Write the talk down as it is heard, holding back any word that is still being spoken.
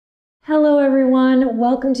Hello everyone,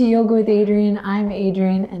 welcome to Yoga with Adriene. I'm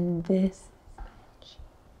Adriene and this is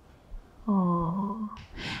Aww.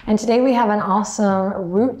 And today we have an awesome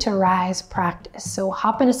root to rise practice. So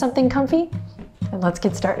hop into something comfy and let's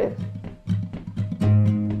get started.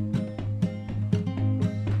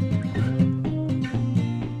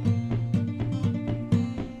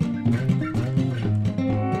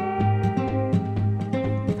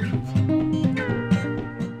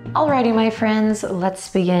 Alrighty, my friends, let's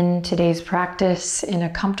begin today's practice in a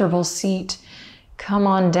comfortable seat. Come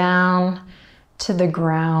on down to the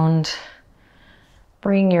ground.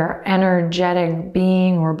 Bring your energetic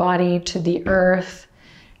being or body to the earth.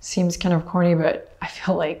 Seems kind of corny, but I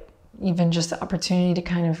feel like even just the opportunity to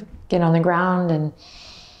kind of get on the ground and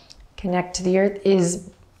connect to the earth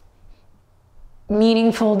is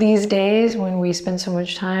meaningful these days when we spend so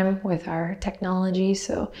much time with our technology.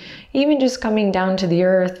 So even just coming down to the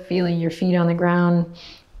earth, feeling your feet on the ground,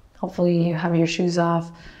 hopefully you have your shoes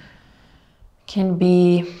off, can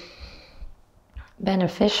be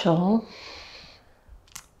beneficial.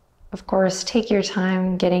 Of course, take your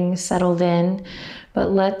time getting settled in,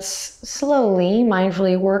 but let's slowly,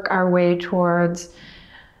 mindfully work our way towards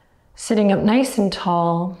sitting up nice and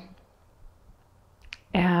tall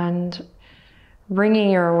and bringing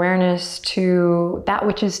your awareness to that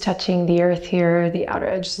which is touching the earth here, the outer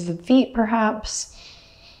edges of the feet perhaps,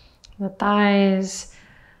 the thighs,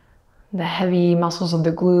 the heavy muscles of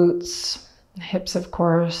the glutes, the hips of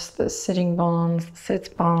course, the sitting bones, the sits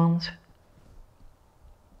bones.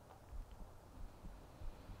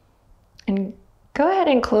 And go ahead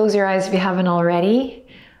and close your eyes if you haven't already,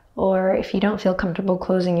 or if you don't feel comfortable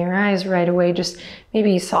closing your eyes right away, just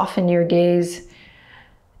maybe soften your gaze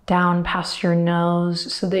down past your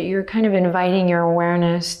nose so that you're kind of inviting your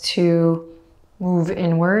awareness to move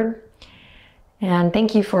inward. And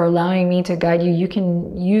thank you for allowing me to guide you. You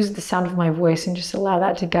can use the sound of my voice and just allow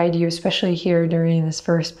that to guide you, especially here during this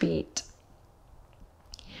first beat.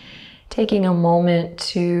 Taking a moment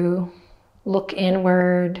to look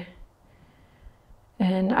inward.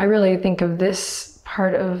 And I really think of this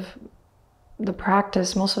part of the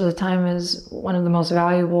practice most of the time as one of the most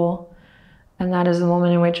valuable. And that is the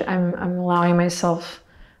moment in which I'm allowing myself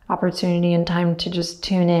opportunity and time to just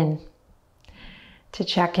tune in, to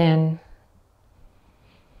check in.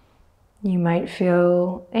 You might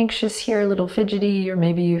feel anxious here, a little fidgety, or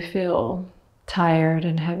maybe you feel tired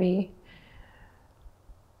and heavy.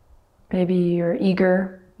 Maybe you're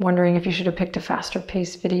eager, wondering if you should have picked a faster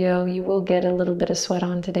paced video. You will get a little bit of sweat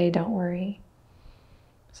on today, don't worry.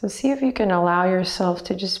 So see if you can allow yourself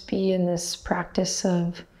to just be in this practice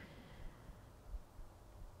of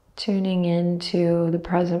tuning into the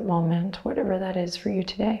present moment, whatever that is for you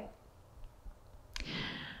today.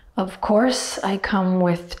 Of course, I come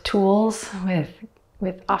with tools,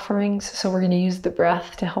 with offerings, so we're going to use the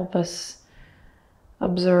breath to help us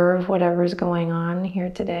observe whatever's going on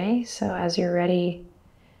here today. So as you're ready,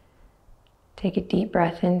 take a deep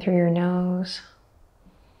breath in through your nose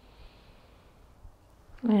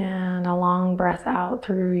and a long breath out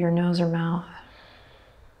through your nose or mouth.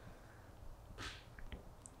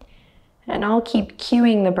 And I'll keep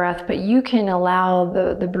cueing the breath, but you can allow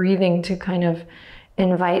the breathing to kind of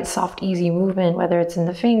invite soft, easy movement, whether it's in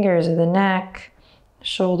the fingers or the neck,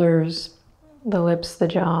 shoulders, the lips, the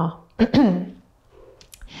jaw.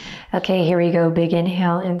 Okay, here we go. Big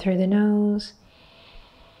inhale in through the nose.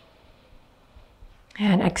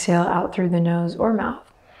 And exhale out through the nose or mouth.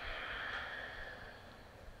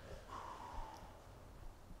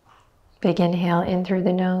 Big inhale in through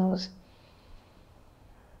the nose.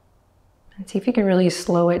 And see if you can really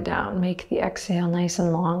slow it down. Make the exhale nice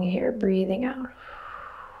and long here, breathing out.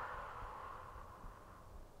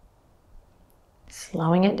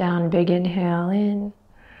 Slowing it down, big inhale in.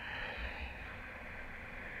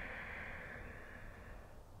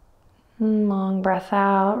 Long breath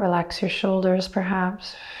out, relax your shoulders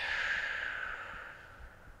perhaps.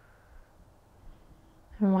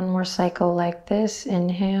 And one more cycle like this,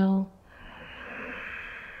 inhale.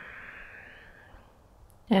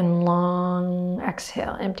 And long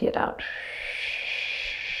exhale, empty it out.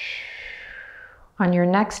 On your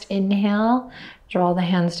next inhale, draw the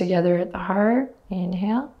hands together at the heart.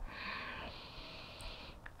 Inhale.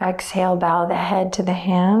 Exhale, bow the head to the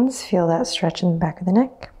hands. Feel that stretch in the back of the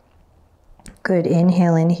neck. Good,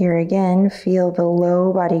 inhale in here again. Feel the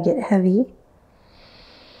low body get heavy.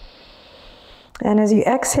 And as you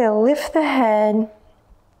exhale, lift the head.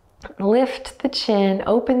 Lift the chin,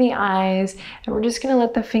 open the eyes, and we're just going to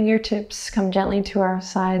let the fingertips come gently to our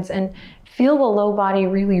sides and Feel the low body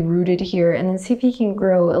really rooted here, and then see if you can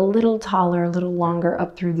grow a little taller, a little longer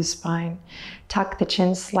up through the spine. Tuck the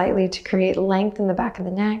chin slightly to create length in the back of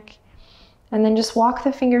the neck. And then just walk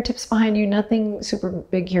the fingertips behind you, nothing super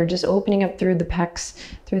big here, just opening up through the pecs,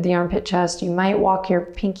 through the armpit chest. You might walk your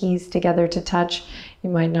pinkies together to touch. You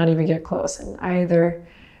might not even get close, and either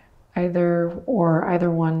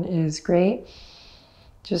one is great.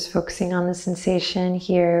 Just focusing on the sensation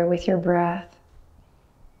here with your breath.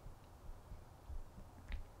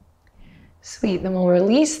 Sweet, then we'll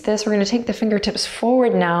release this. We're gonna take the fingertips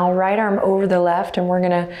forward now, right arm over the left, and we're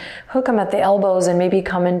gonna hook them at the elbows and maybe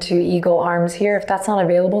come into eagle arms here. If that's not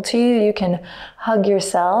available to you, you can hug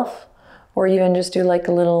yourself or even just do like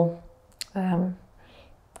a little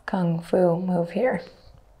kung fu move here.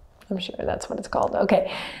 I'm sure that's what it's called.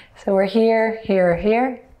 Okay, so we're here, here,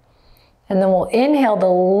 here. And then we'll inhale to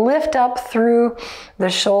lift up through the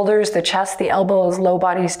shoulders, the chest, the elbows, low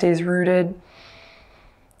body stays rooted.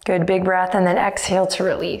 Good, big breath, and then exhale to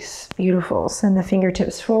release. Beautiful. Send the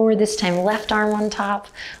fingertips forward, this time left arm on top.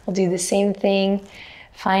 We'll do the same thing.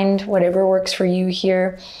 Find whatever works for you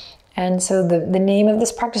here. And so the name of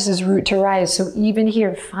this practice is root to rise. So even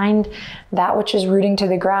here, find that which is rooting to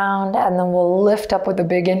the ground, and then we'll lift up with a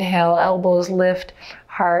big inhale. Elbows lift,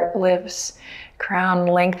 heart lifts, crown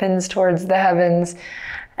lengthens towards the heavens.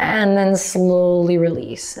 And then slowly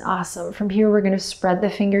release. Awesome. From here, we're going to spread the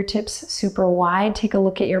fingertips super wide. Take a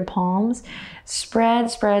look at your palms. Spread,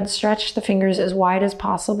 spread, stretch the fingers as wide as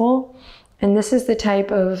possible. And this is the type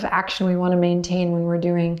of action we want to maintain when we're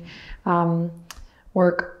doing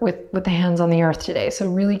work with the hands on the earth today. So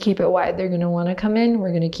really keep it wide. They're going to want to come in. We're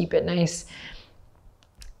going to keep it nice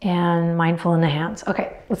and mindful in the hands.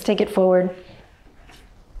 Okay, let's take it forward.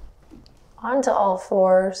 Onto all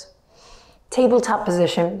fours. Tabletop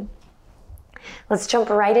position. Let's jump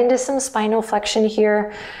right into some spinal flexion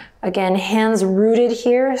here. Again, hands rooted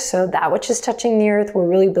here. So that which is touching the earth, we're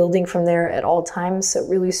really building from there at all times. So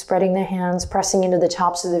really spreading the hands, pressing into the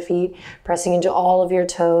tops of the feet, pressing into all of your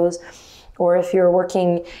toes. Or if you're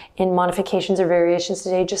working in modifications or variations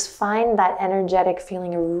today, just find that energetic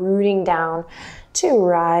feeling of rooting down to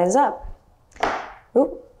rise up.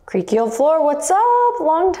 Oop, creaky old floor, what's up?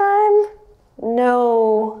 Long time?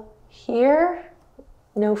 No. Here,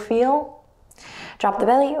 no feel. Drop the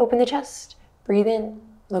belly, open the chest, breathe in,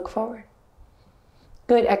 look forward.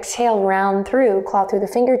 Good, exhale, round through, claw through the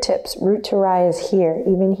fingertips, root to rise here,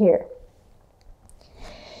 even here.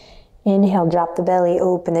 Inhale, drop the belly,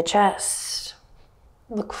 open the chest,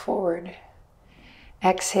 look forward.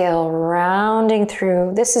 Exhale, rounding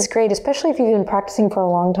through. This is great, especially if you've been practicing for a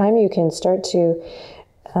long time. You can start to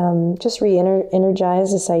just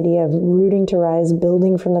re-energize this idea of rooting to rise,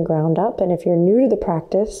 building from the ground up. And if you're new to the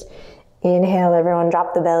practice, inhale, everyone,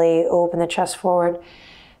 drop the belly, open the chest forward.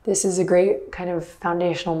 This is a great kind of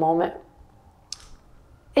foundational moment,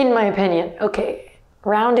 in my opinion. Okay,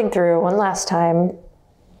 rounding through one last time.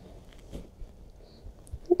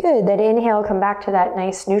 Good, that inhale, come back to that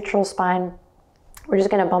nice neutral spine. We're just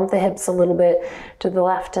gonna bump the hips a little bit to the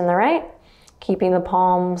left and the right, keeping the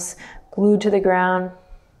palms glued to the ground.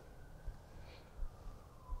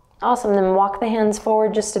 Awesome, then walk the hands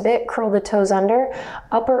forward just a bit, curl the toes under,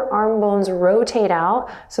 upper arm bones rotate out.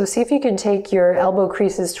 So see if you can take your elbow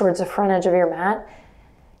creases towards the front edge of your mat.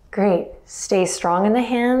 Great, stay strong in the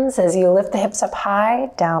hands as you lift the hips up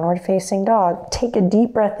high, downward facing dog. Take a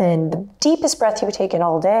deep breath in, the deepest breath you've taken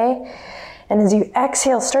all day. And as you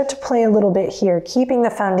exhale, start to play a little bit here, keeping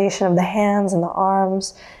the foundation of the hands and the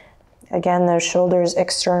arms. Again, those shoulders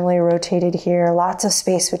externally rotated here, lots of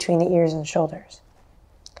space between the ears and shoulders.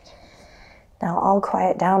 Now I'll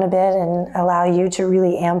quiet down a bit and allow you to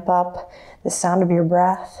really amp up the sound of your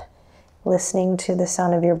breath, listening to the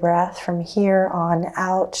sound of your breath from here on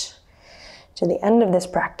out to the end of this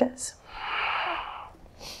practice.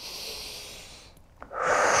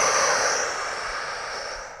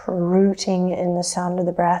 Rooting in the sound of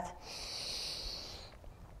the breath.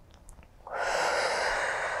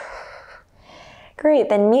 Great,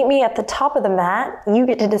 then meet me at the top of the mat. You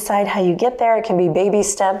get to decide how you get there. It can be baby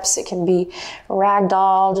steps, it can be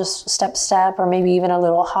ragdoll, just step, step, or maybe even a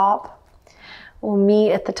little hop. We'll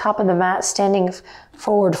meet at the top of the mat, standing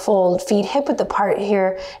forward fold, feet hip width apart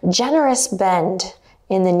here. Generous bend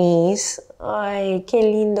in the knees. Ay, qué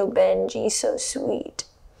lindo Benji, so sweet.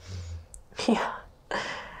 Yeah,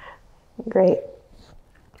 great.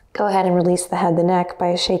 Go ahead and release the head, the neck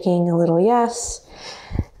by shaking a little yes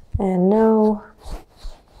and no.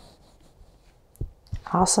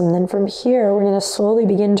 Awesome, then from here, we're gonna slowly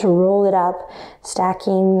begin to roll it up,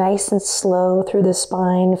 stacking nice and slow through the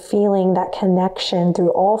spine, feeling that connection through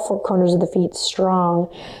all four corners of the feet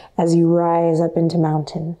strong as you rise up into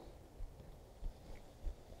mountain.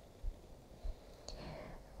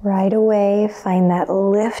 Right away, find that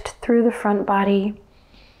lift through the front body.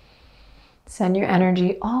 Send your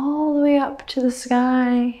energy all the way up to the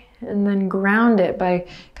sky and then ground it by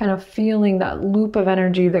kind of feeling that loop of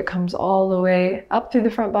energy that comes all the way up through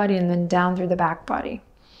the front body and then down through the back body.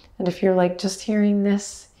 And if you're like just hearing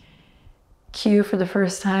this cue for the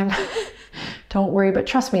first time, don't worry, but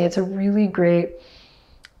trust me, it's a really great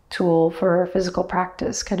tool for physical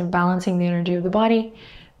practice, kind of balancing the energy of the body.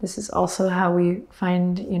 This is also how we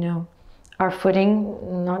find, our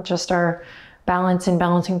footing, not just our balance in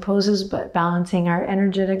balancing poses, but balancing our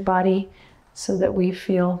energetic body so that we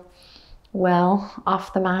feel well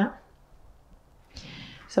off the mat.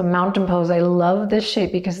 So mountain pose, I love this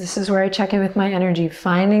shape because this is where I check in with my energy,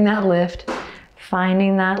 finding that lift,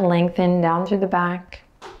 finding that lengthen down through the back.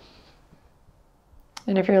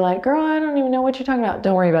 And if you're like, girl, I don't even know what you're talking about,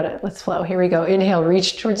 don't worry about it. Let's flow. Here we go. Inhale,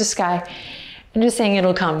 reach towards the sky. I'm just saying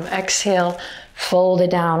it'll come. Exhale, fold it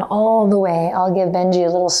down all the way. I'll give Benji a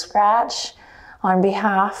little scratch on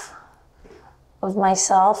behalf of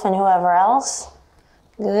myself and whoever else.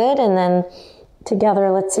 Good, and then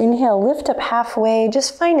together, let's inhale, lift up halfway.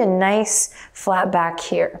 Just find a nice flat back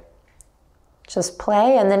here. Just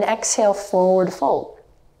play, and then exhale, forward fold.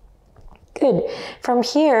 Good. From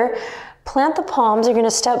here, plant the palms. You're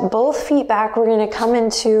gonna step both feet back. We're gonna come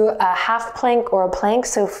into a half plank or a plank,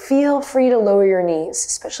 so feel free to lower your knees,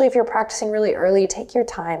 especially if you're practicing really early, take your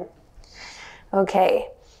time. Okay,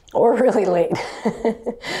 or really late.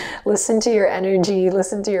 Listen to your energy,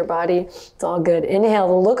 listen to your body, it's all good.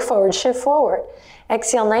 Inhale, look forward, shift forward.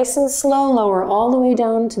 Exhale, nice and slow, lower all the way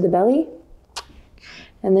down to the belly.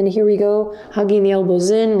 And then here we go, hugging the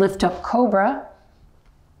elbows in, lift up cobra,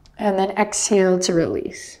 and then exhale to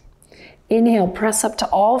release. Inhale, press up to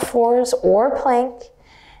all fours or plank,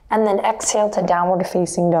 and then exhale to downward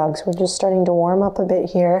facing dog. So we're just starting to warm up a bit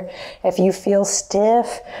here. If you feel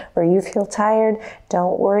stiff or you feel tired,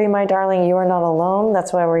 don't worry, my darling, you are not alone.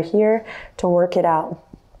 That's why we're here, to work it out.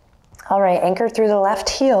 All right, anchor through the left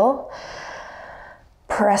heel.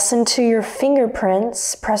 Press into your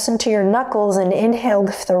fingerprints, press into your knuckles, and inhale,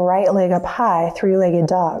 lift the right leg up high, three-legged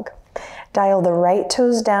dog. Dial the right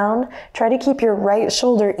toes down. Try to keep your right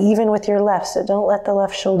shoulder even with your left, so don't let the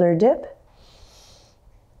left shoulder dip.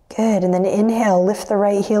 Good, and then inhale, lift the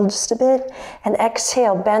right heel just a bit, and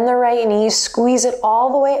exhale, bend the right knee, squeeze it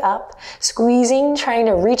all the way up, squeezing, trying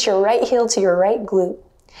to reach your right heel to your right glute.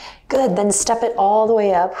 Good, then step it all the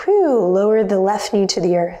way up. Whew, lower the left knee to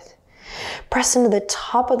the earth. Press into the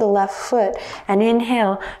top of the left foot and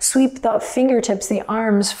inhale, sweep the fingertips, the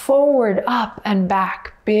arms forward, up and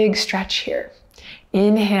back. Big stretch here.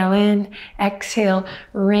 Inhale in, exhale,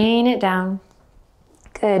 rain it down.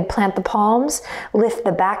 Good, plant the palms, lift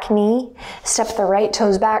the back knee, step the right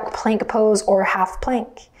toes back, plank pose or half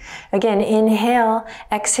plank. Again, inhale,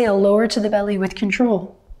 exhale, lower to the belly with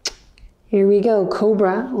control. Here we go,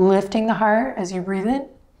 cobra, lifting the heart as you breathe in.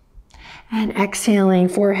 And exhaling,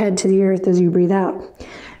 forehead to the earth as you breathe out.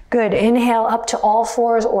 Good, inhale up to all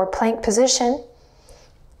fours or plank position.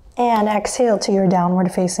 And exhale to your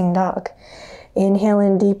downward facing dog. Inhale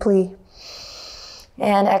in deeply.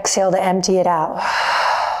 And exhale to empty it out.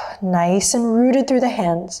 Nice and rooted through the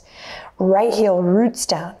hands. Right heel roots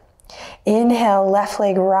down. Inhale, left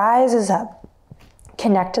leg rises up.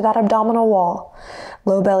 Connect to that abdominal wall.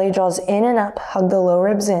 Low belly draws in and up, hug the low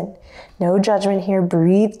ribs in. No judgment here,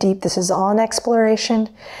 breathe deep. This is all an exploration.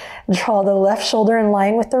 Draw the left shoulder in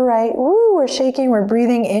line with the right. Woo, we're shaking, we're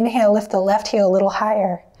breathing. Inhale, lift the left heel a little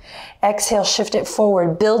higher. Exhale, shift it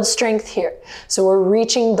forward, build strength here. So we're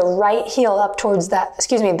reaching the right heel up towards that,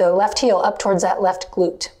 the left heel up towards that left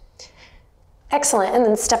glute. Excellent, and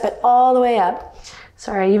then step it all the way up.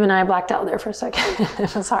 Sorry, even I blacked out there for a second.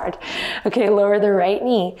 It was hard. Okay, lower the right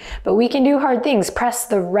knee. But we can do hard things. Press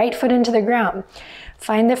the right foot into the ground.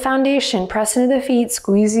 Find the foundation, press into the feet,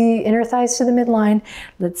 squeeze the inner thighs to the midline.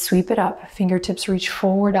 Let's sweep it up. Fingertips reach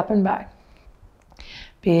forward, up and back.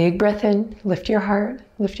 Big breath in, lift your heart,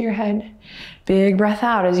 lift your head. Big breath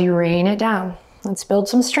out as you rain it down. Let's build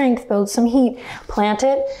some strength, build some heat. Plant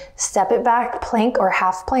it, step it back, plank or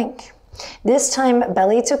half plank. This time,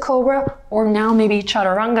 belly to cobra, or now maybe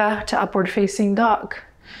chaturanga to upward facing dog.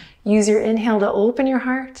 Use your inhale to open your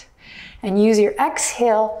heart and use your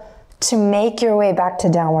exhale to make your way back to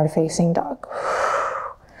downward facing dog.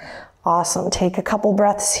 Awesome, take a couple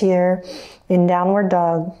breaths here in downward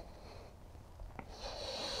dog.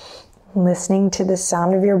 Listening to the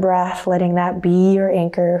sound of your breath, letting that be your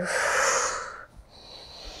anchor.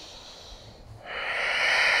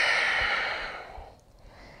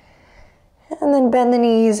 And then Don't bend the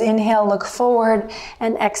knees. Inhale, look forward,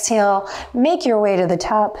 and exhale, make your way to the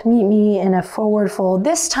top. Meet me in a forward fold,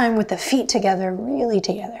 this time with the feet together, really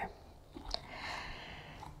together.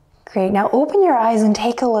 Great, now open your eyes and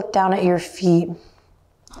take a look down at your feet.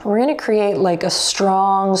 We're gonna create like a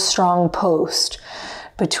strong, strong post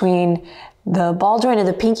between the ball joint of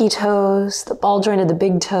the pinky toes, the ball joint of the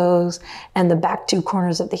big toes, and the back two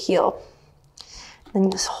corners of the heel. Then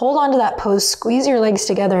just hold on to that pose, squeeze your legs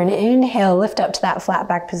together, and inhale, lift up to that flat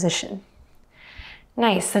back position.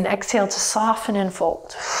 Nice, then exhale to soften and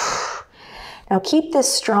fold. Now keep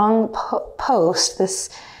this strong post, this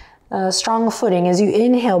strong footing. As you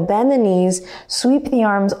inhale, bend the knees, sweep the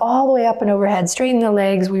arms all the way up and overhead, straighten the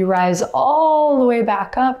legs. We rise all the way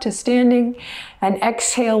back up to standing, and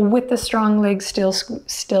exhale with the strong legs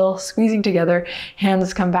still squeezing together.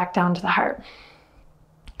 Hands come back down to the heart.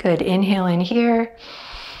 Good, inhale in here,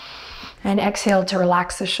 and exhale to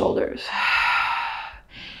relax the shoulders.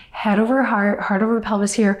 Head over heart, heart over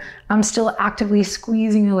pelvis here. I'm still actively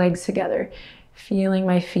squeezing the legs together, feeling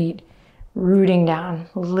my feet rooting down,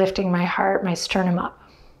 lifting my heart, my sternum up.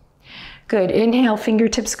 Good, inhale,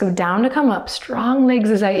 fingertips go down to come up. Strong legs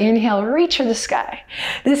as I inhale, reach for the sky.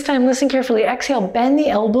 This time, listen carefully. Exhale, bend the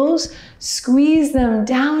elbows, squeeze them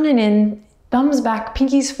down and in, thumbs back,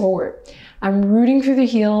 pinkies forward. I'm rooting through the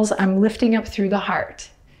heels, I'm lifting up through the heart.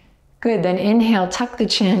 Good, then inhale, tuck the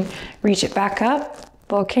chin, reach it back up,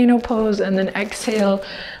 volcano pose, and then exhale,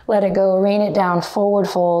 let it go, rain it down, forward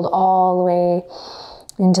fold all the way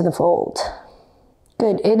into the fold.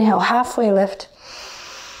 Good, inhale, halfway lift.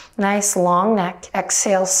 Nice long neck.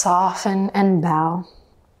 Exhale, soften and bow.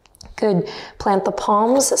 Good, plant the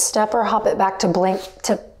palms, step or hop it back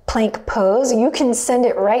to plank pose. You can send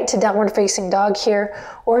it right to downward facing dog here,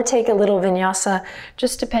 or take a little vinyasa,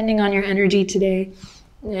 just depending on your energy today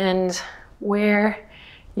and where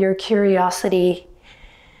your curiosity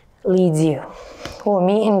leads you. We'll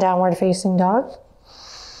meet in downward facing dog.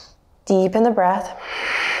 Deepen the breath.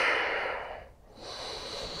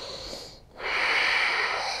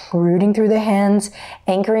 Rooting through the hands,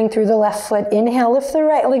 anchoring through the left foot. Inhale, lift the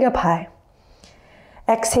right leg up high.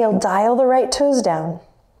 Exhale, dial the right toes down.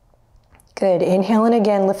 Good, inhale and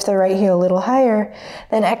again, lift the right heel a little higher.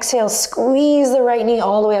 Then exhale, squeeze the right knee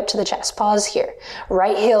all the way up to the chest. Pause here.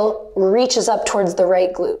 Right heel reaches up towards the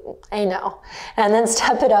right glute. I know. And then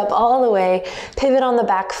step it up all the way, pivot on the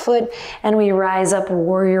back foot, and we rise up,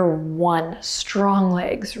 warrior one. Strong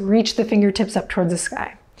legs, reach the fingertips up towards the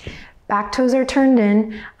sky. Back toes are turned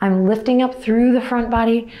in. I'm lifting up through the front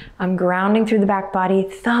body. I'm grounding through the back body.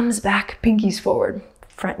 Thumbs back, pinkies forward.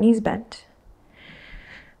 Front knees bent.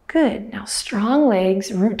 Good, now strong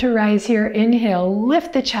legs, root to rise here. Inhale,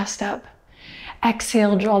 lift the chest up.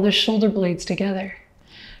 Exhale, draw the shoulder blades together.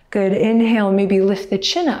 Good, inhale, maybe lift the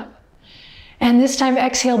chin up. And this time,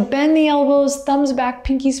 exhale, bend the elbows, thumbs back,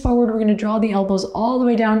 pinkies forward. We're gonna draw the elbows all the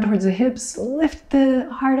way down towards the hips. Lift the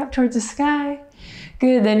heart up towards the sky.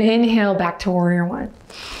 Good, then inhale, back to warrior one.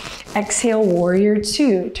 Exhale, warrior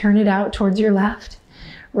two. Turn it out towards your left.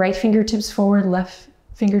 Right fingertips forward, left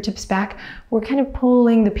fingertips back. We're kind of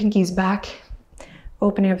pulling the pinkies back,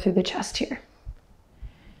 opening up through the chest here.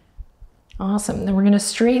 Awesome, then we're gonna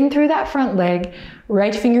straighten through that front leg.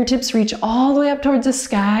 Right fingertips reach all the way up towards the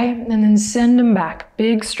sky, and then send them back.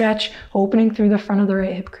 Big stretch, opening through the front of the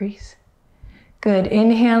right hip crease. Good,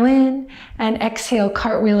 inhale in, and exhale,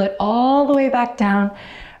 cartwheel it all the way back down.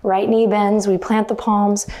 Right knee bends, we plant the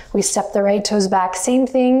palms, we step the right toes back. Same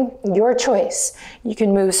thing, your choice. You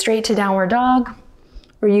can move straight to downward dog,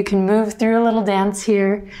 or you can move through a little dance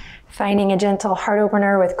here, finding a gentle heart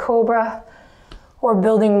opener with cobra, or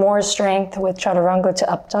building more strength with chaturanga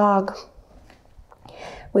to up dog.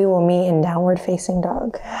 We will meet in downward facing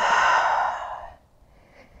dog.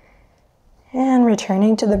 And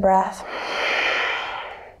returning to the breath.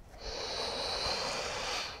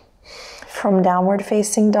 From downward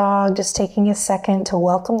facing dog, just taking a second to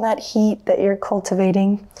welcome that heat that you're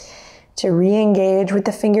cultivating, to re-engage with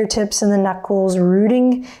the fingertips and the knuckles,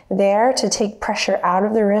 rooting there to take pressure out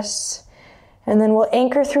of the wrists. And then we'll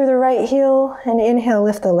anchor through the right heel and inhale,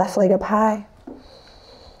 lift the left leg up high.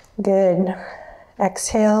 Good.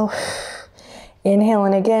 Exhale. Inhale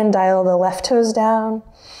and again, dial the left toes down.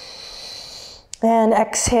 And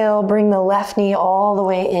exhale, bring the left knee all the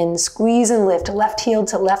way in. Squeeze and lift, left heel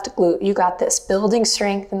to left glute. You got this. Building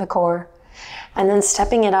strength in the core. And then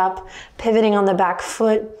stepping it up, pivoting on the back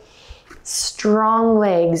foot. Strong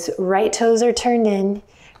legs, right toes are turned in,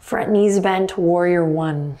 front knees bent, warrior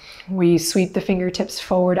one. We sweep the fingertips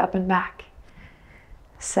forward, up and back.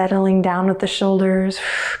 Settling down with the shoulders,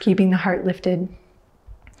 keeping the heart lifted.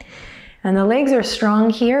 And the legs are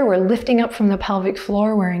strong here. We're lifting up from the pelvic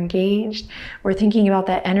floor. We're engaged. We're thinking about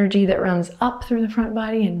that energy that runs up through the front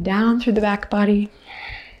body and down through the back body.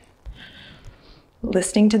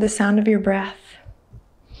 Listening to the sound of your breath.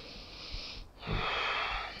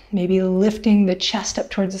 Maybe lifting the chest up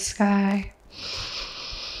towards the sky.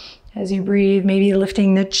 As you breathe, maybe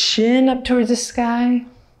lifting the chin up towards the sky.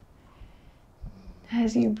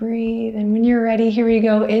 As you breathe, and when you're ready, here we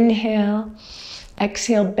go. Inhale,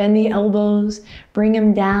 exhale, bend the elbows, bring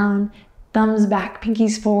them down, thumbs back,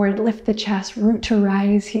 pinkies forward, lift the chest, root to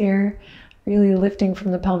rise here. Really lifting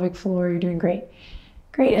from the pelvic floor, you're doing great.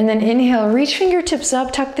 Great, and then inhale, reach fingertips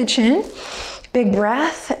up, tuck the chin. Big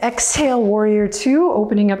breath, exhale, warrior two,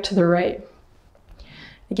 opening up to the right.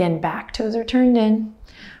 Again, back toes are turned in.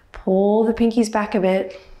 Pull the pinkies back a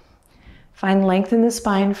bit. Find length in the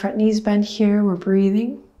spine, front knees bent here. We're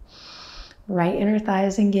breathing. Right inner thigh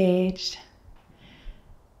is engaged.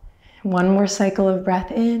 One more cycle of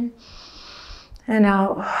breath in and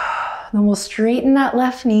out. Then we'll straighten that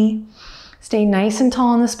left knee. Stay nice and tall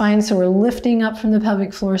on the spine, so we're lifting up from the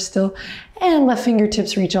pelvic floor still. And left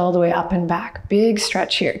fingertips reach all the way up and back. Big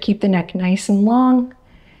stretch here. Keep the neck nice and long.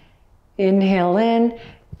 Inhale in.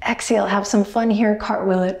 Exhale, have some fun here.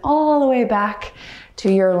 Cartwheel it all the way back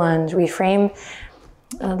to your lunge. We frame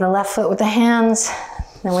the left foot with the hands.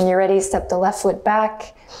 Then when you're ready, step the left foot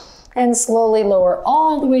back and slowly lower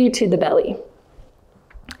all the way to the belly.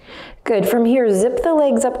 Good. From here, zip the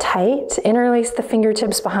legs up tight. Interlace the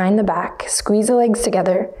fingertips behind the back. Squeeze the legs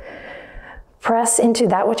together. Press into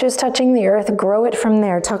that which is touching the earth. Grow it from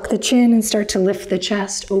there. Tuck the chin and start to lift the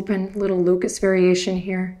chest. Open, little locust variation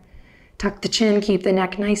here. Tuck the chin, keep the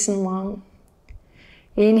neck nice and long.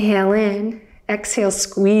 Inhale in. Exhale,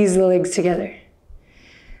 squeeze the legs together.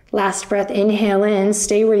 Last breath, inhale in,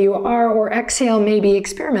 stay where you are, or exhale, maybe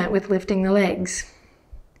experiment with lifting the legs.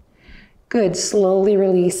 Good, slowly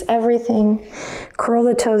release everything. Curl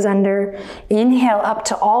the toes under. Inhale up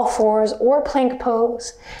to all fours or plank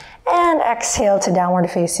pose. And exhale to downward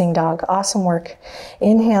facing dog. Awesome work.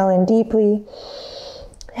 Inhale in deeply.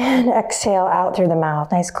 And exhale out through the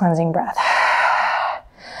mouth. Nice cleansing breath.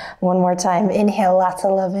 One more time. Inhale, lots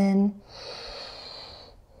of love in.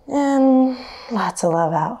 And lots of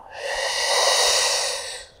love out.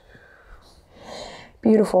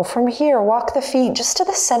 Beautiful. From here, walk the feet just to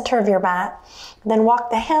the center of your mat. Then walk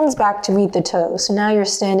the hands back to meet the toes. So now you're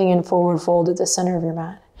standing in forward fold at the center of your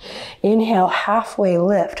mat. Inhale, halfway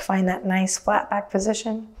lift. Find that nice flat back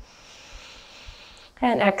position.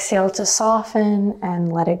 And exhale to soften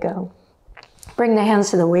and let it go. Bring the hands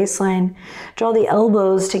to the waistline. Draw the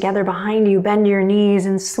elbows together behind you. Bend your knees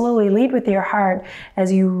and slowly lead with your heart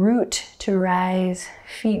as you root to rise.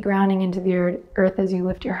 Feet grounding into the earth as you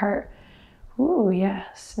lift your heart. Ooh,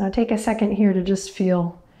 yes. Now take a second here to just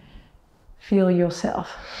feel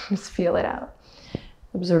yourself. Just feel it out.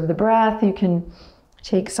 Observe the breath. You can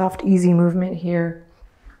take soft, easy movement here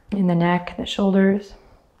in the neck, the shoulders.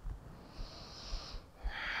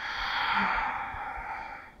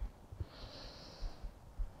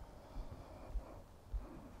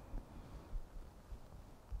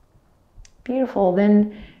 Beautiful.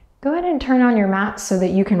 Then go ahead and turn on your mat so that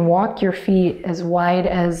you can walk your feet as wide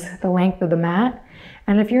as the length of the mat.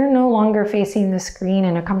 And if you're no longer facing the screen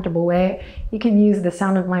in a comfortable way, you can use the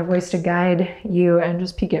sound of my voice to guide you and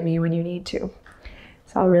just peek at me when you need to.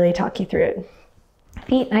 So I'll really talk you through it.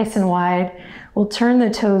 Feet nice and wide. We'll turn the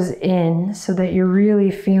toes in so that you're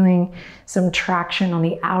really feeling some traction on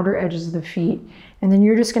the outer edges of the feet. And then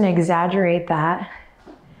you're just going to exaggerate that.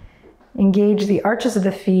 Engage the arches of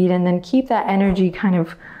the feet and then keep that energy kind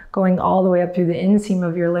of going all the way up through the inseam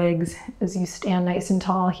of your legs as you stand nice and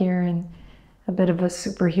tall here in a bit of a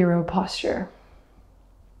superhero posture.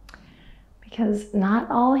 Because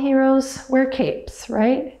not all heroes wear capes,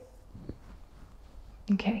 right?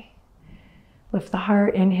 Okay. Lift the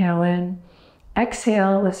heart, inhale in.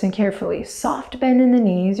 Exhale, listen carefully. Soft bend in the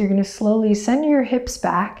knees. You're going to slowly send your hips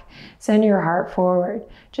back, send your heart forward.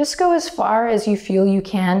 Just go as far as you feel you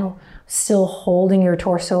can, still holding your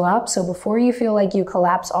torso up. So before you feel like you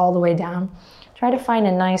collapse all the way down, try to find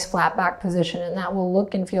a nice flat back position, and that will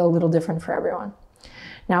look and feel a little different for everyone.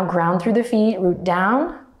 Now ground through the feet, root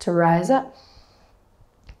down to rise up.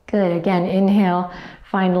 Good, again, inhale,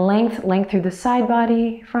 find length through the side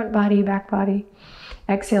body, front body, back body.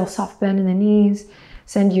 Exhale, soft bend in the knees.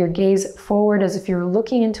 Send your gaze forward as if you're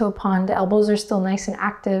looking into a pond. The elbows are still nice and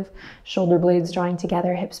active. Shoulder blades drawing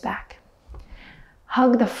together, hips back.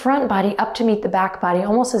 Hug the front body up to meet the back body,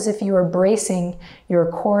 almost as if you were bracing your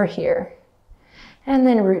core here. And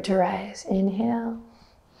then root to rise. Inhale.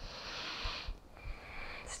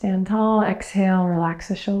 Stand tall, exhale, relax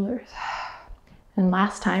the shoulders. And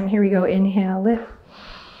last time, here we go, inhale, lift.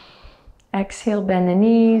 Exhale, bend the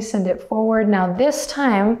knees, send it forward. Now this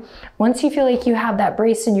time, once you feel like you have that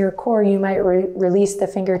brace in your core, you might release the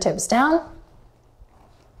fingertips down.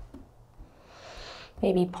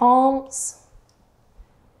 Maybe palms.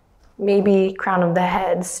 Maybe crown of the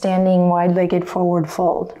head, standing wide-legged forward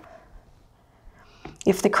fold.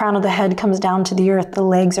 If the crown of the head comes down to the earth, the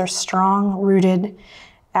legs are strong, rooted,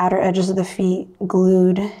 outer edges of the feet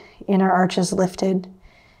glued, inner arches lifted,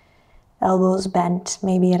 elbows bent,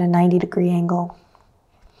 maybe at a 90-degree angle.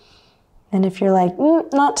 And if you're like,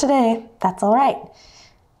 not today, that's all right.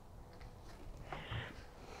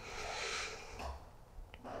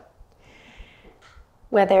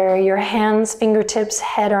 Whether your hands, fingertips,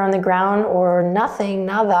 head are on the ground or nothing,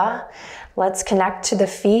 nada, let's connect to the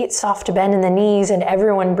feet, soft bend in the knees, and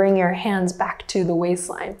everyone bring your hands back to the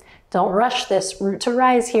waistline. Don't rush this. Root to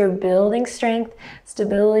rise here, building strength,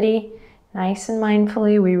 stability. Nice and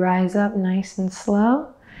mindfully, we rise up nice and slow.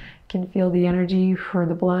 You can feel the energy for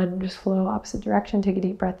the blood just flow opposite direction. Take a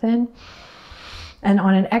deep breath in. And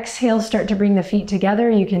on an exhale, start to bring the feet together.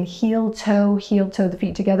 You can heel toe the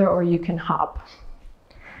feet together, or you can hop.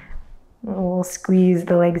 We'll squeeze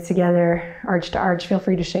the legs together, arch to arch. Feel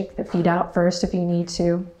free to shake the feet out first if you need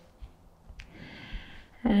to.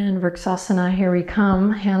 And Vrksasana, here we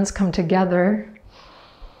come. Hands come together.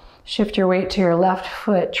 Shift your weight to your left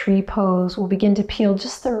foot, tree pose. We'll begin to peel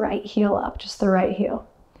just the right heel up, just the right heel.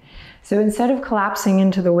 So instead of collapsing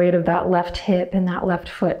into the weight of that left hip and that left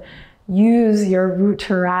foot, use your root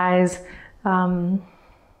to rise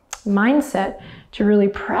mindset to really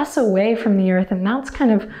press away from the earth. And that's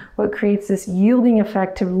kind of what creates this yielding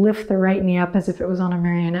effect to lift the right knee up as if it was on a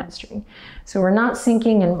marionette string. So we're not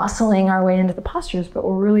sinking and muscling our way into the postures, but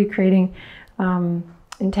we're really creating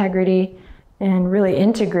integrity and really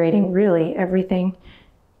integrating everything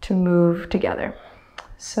to move together.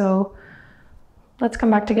 So let's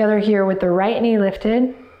come back together here with the right knee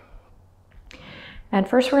lifted. And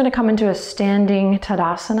first we're going to come into a standing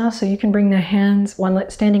Tadasana. So you can bring the hands,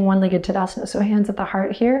 standing one-legged Tadasana. So hands at the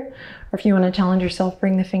heart here. Or if you want to challenge yourself,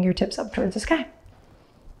 bring the fingertips up towards the sky.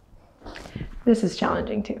 This is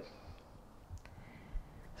challenging too.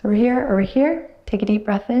 So we're here, over here. Take a deep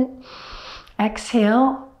breath in.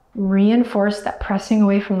 Exhale. Reinforce that pressing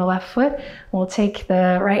away from the left foot. We'll take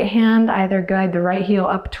the right hand, either guide the right heel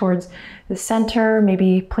up towards the center,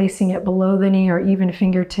 maybe placing it below the knee, or even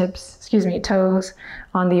toes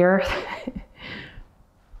on the earth.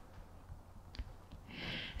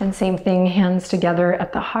 And same thing, hands together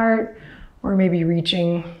at the heart, or maybe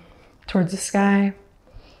reaching towards the sky,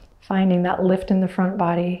 finding that lift in the front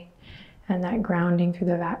body and that grounding through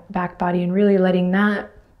the back body, and really letting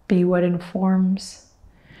that be what informs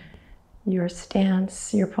your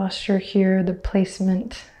stance, your posture here, the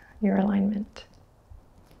placement, your alignment.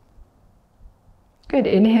 Good,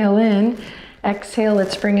 inhale in, exhale,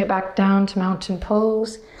 let's bring it back down to mountain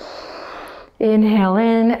pose. Inhale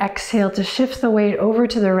in, exhale to shift the weight over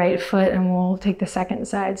to the right foot, and we'll take the second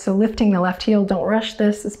side. So lifting the left heel, don't rush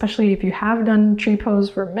this, especially if you have done tree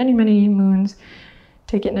pose for many, many moons.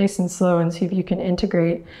 Take it nice and slow and see if you can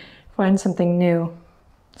integrate, find something new.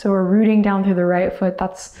 So we're rooting down through the right foot.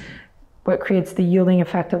 That's what creates the yielding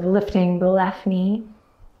effect of lifting the left knee.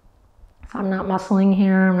 So I'm not muscling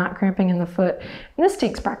here, I'm not cramping in the foot. And this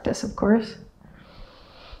takes practice, of course.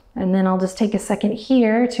 And then I'll just take a second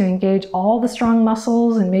here to engage all the strong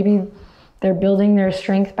muscles, and maybe they're building their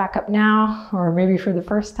strength back up now, or maybe for the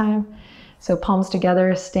first time. So palms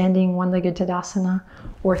together, standing one-legged Tadasana,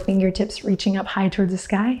 or fingertips reaching up high towards the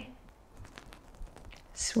sky.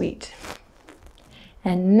 Sweet.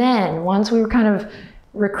 And then once we were kind of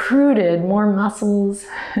recruited more muscles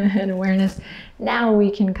and awareness, now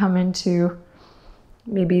we can come into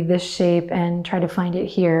maybe this shape and try to find it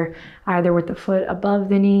here, either with the foot above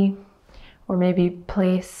the knee, or maybe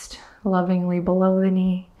placed lovingly below the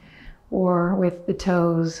knee, or with the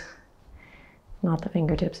toes, not the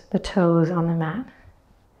fingertips, the toes on the mat.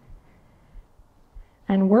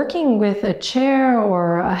 And working with a chair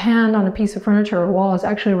or a hand on a piece of furniture or wall is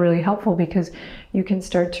actually really helpful, because you can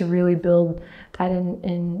start to really build that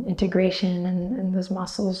in integration and those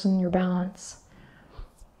muscles and your balance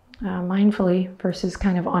mindfully versus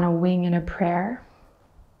kind of on a wing in a prayer.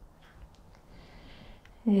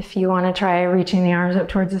 If you want to try reaching the arms up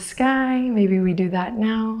towards the sky, maybe we do that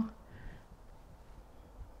now.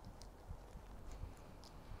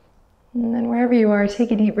 And then wherever you are,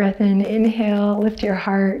 take a deep breath in, inhale, lift your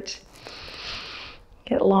heart,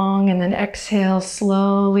 get long, and then exhale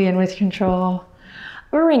slowly and with control.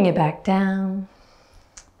 Bring it back down.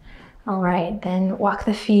 All right, then walk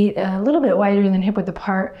the feet a little bit wider than hip width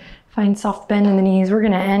apart. Find soft bend in the knees. We're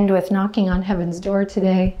gonna end with knocking on heaven's door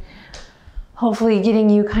today. Hopefully getting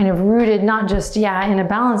you kind of rooted, not just, in a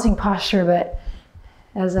balancing posture, but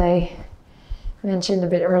as I mentioned a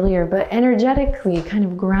bit earlier, but energetically kind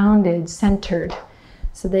of grounded, centered,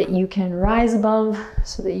 so that you can rise above,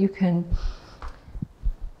 so that you can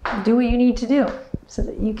do what you need to do, so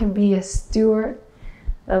that you can be a steward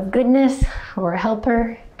of goodness or a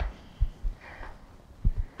helper.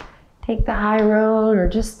 Take the high road or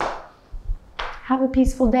just have a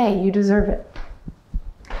peaceful day. You deserve it.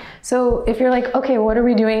 So if you're like, okay, what are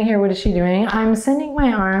we doing here? What is she doing? I'm sending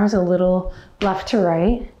my arms a little left to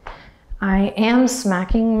right. I am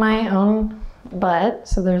smacking my own butt,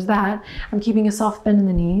 so there's that. I'm keeping a soft bend in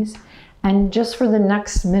the knees. And just for the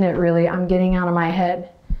next minute, really, I'm getting out of my head.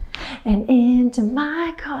 And into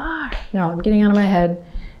my car. No, I'm getting out of my head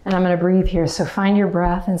and I'm gonna breathe here. So find your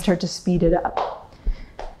breath and start to speed it up.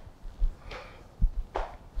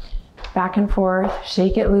 Back and forth,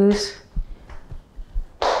 shake it loose.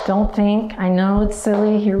 Don't think, I know it's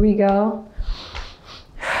silly, here we go.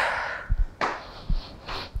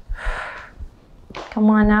 Come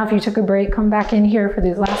on now, if you took a break, come back in here for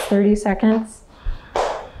these last 30 seconds.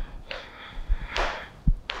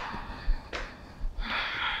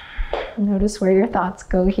 Notice where your thoughts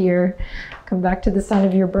go here. Come back to the sound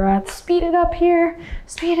of your breath. Speed it up here,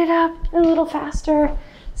 speed it up a little faster.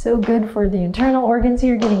 So good for the internal organs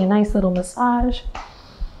here, getting a nice little massage.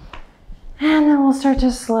 And then we'll start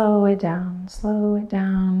to slow it down, slow it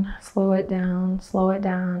down, slow it down, slow it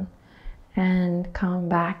down, and come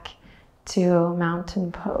back to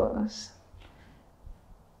mountain pose.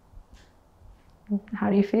 How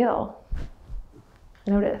do you feel?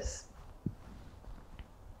 Notice.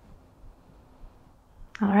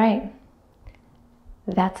 All right,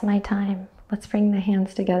 that's my time. Let's bring the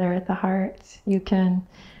hands together at the heart. You can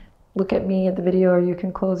look at me at the video or you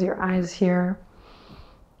can close your eyes here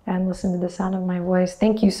and listen to the sound of my voice.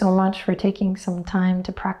 Thank you so much for taking some time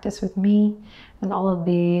to practice with me and all of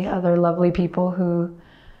the other lovely people who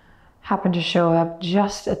happen to show up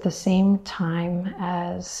just at the same time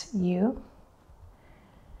as you.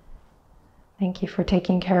 Thank you for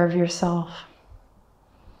taking care of yourself,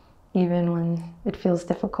 even when it feels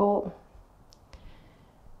difficult.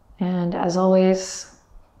 And as always,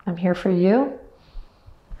 I'm here for you.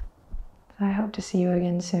 I hope to see you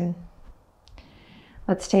again soon.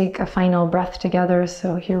 Let's take a final breath together.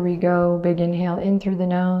 So here we go. Big inhale in through the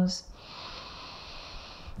nose.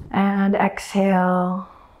 And exhale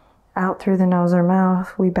out through the nose or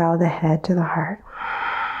mouth. We bow the head to the heart.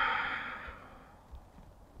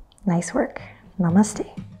 Nice work. Namaste.